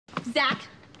Zach,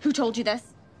 who told you this?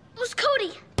 It was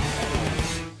Cody.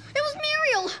 It was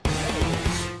Muriel.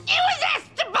 It was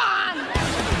Esteban.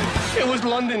 It was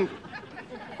London.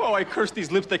 Oh, I curse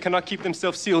these lips that cannot keep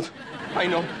themselves sealed. I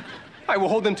know. I will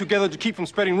hold them together to keep from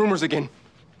spreading rumors again.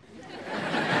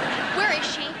 Where is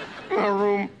she? In her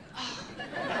room.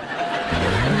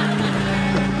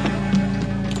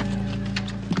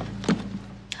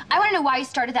 I want to know why you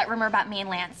started that rumor about me and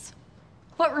Lance.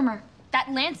 What rumor?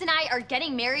 That Lance and I are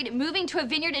getting married, moving to a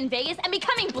vineyard in Vegas, and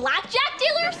becoming blackjack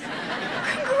dealers?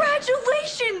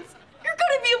 Congratulations! You're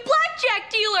gonna be a blackjack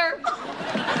dealer!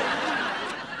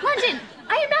 London,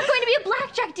 I am not going to be a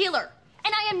blackjack dealer,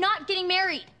 and I am not getting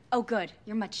married. Oh, good.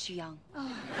 You're much too young.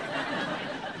 Oh.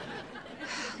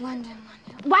 London.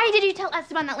 Why did you tell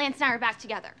Esteban that Lance and I are back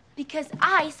together? Because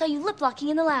I saw you lip locking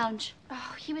in the lounge.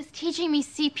 Oh, he was teaching me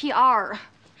CPR.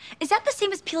 Is that the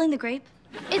same as peeling the grape?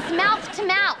 It's mouth to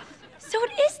mouth. So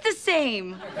it is the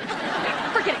same.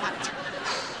 Forget about it.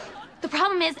 The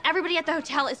problem is everybody at the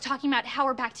hotel is talking about how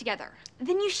we're back together.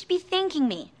 Then you should be thanking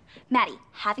me. Maddie,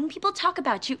 having people talk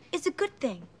about you is a good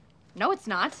thing. No, it's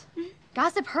not.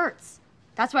 Gossip hurts.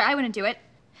 That's why I wouldn't do it.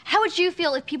 How would you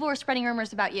feel if people were spreading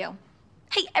rumors about you?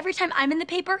 Hey, every time I'm in the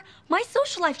paper, my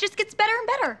social life just gets better and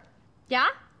better. Yeah?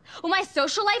 Well, my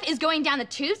social life is going down the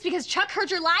tubes because Chuck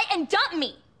heard your lie and dumped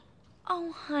me.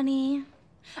 Oh, honey.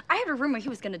 I heard a rumor he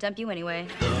was gonna dump you anyway.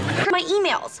 My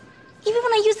emails, even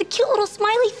when I use the cute little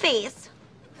smiley face.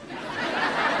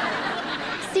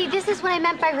 See, this is what I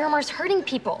meant by rumors hurting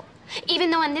people.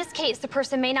 Even though in this case, the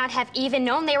person may not have even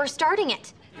known they were starting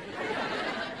it.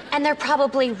 And they're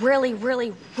probably really,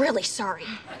 really, really sorry.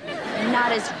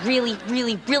 Not as really,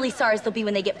 really, really sorry as they'll be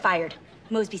when they get fired.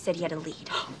 Mosby said he had a lead.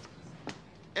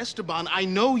 Esteban, I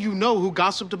know you know who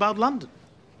gossiped about London.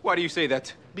 Why do you say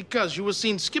that? Because you were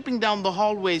seen skipping down the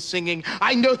hallway singing,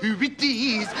 I know who it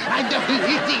is, I know who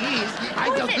it is, I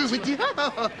know who it is.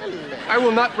 Oh, I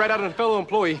will not rat out a fellow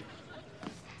employee.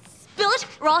 Spill it,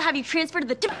 or I'll have you transferred to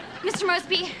the... Mr.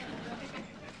 Mosby,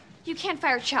 you can't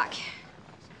fire Chuck.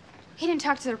 He didn't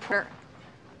talk to the reporter.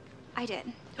 I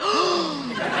did.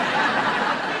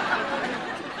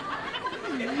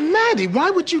 Maddie, why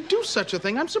would you do such a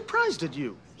thing? I'm surprised at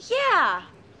you. Yeah,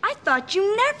 I thought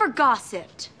you never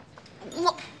gossiped.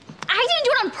 Well, I didn't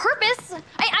do it on purpose.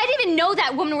 I didn't even know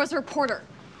that woman was a reporter.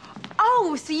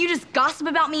 Oh, so you just gossip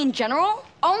about me in general?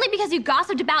 Only because you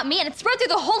gossiped about me and it spread through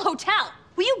the whole hotel.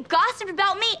 Well, you gossiped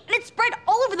about me and it spread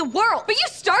all over the world. But you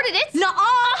started it. Nuh-uh.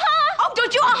 Oh,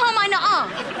 don't you my nuh-uh.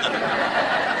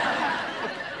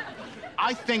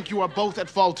 I think you are both at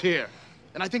fault here.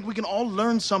 And I think we can all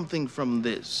learn something from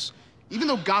this. Even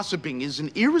though gossiping is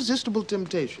an irresistible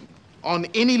temptation, on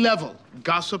any level,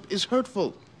 gossip is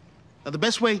hurtful. Now, the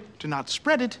best way to not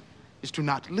spread it is to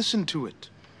not listen to it.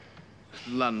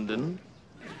 London.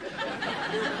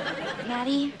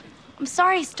 Maddie, I'm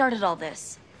sorry I started all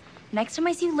this. Next time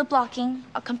I see you lip locking,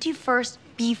 I'll come to you first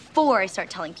before I start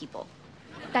telling people.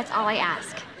 That's all I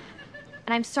ask.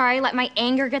 And I'm sorry I let my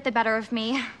anger get the better of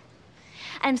me. And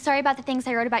I'm sorry about the things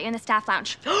I wrote about you in the staff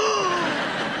lounge.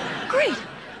 Great.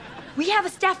 We have a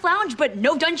staff lounge, but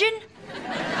no dungeon?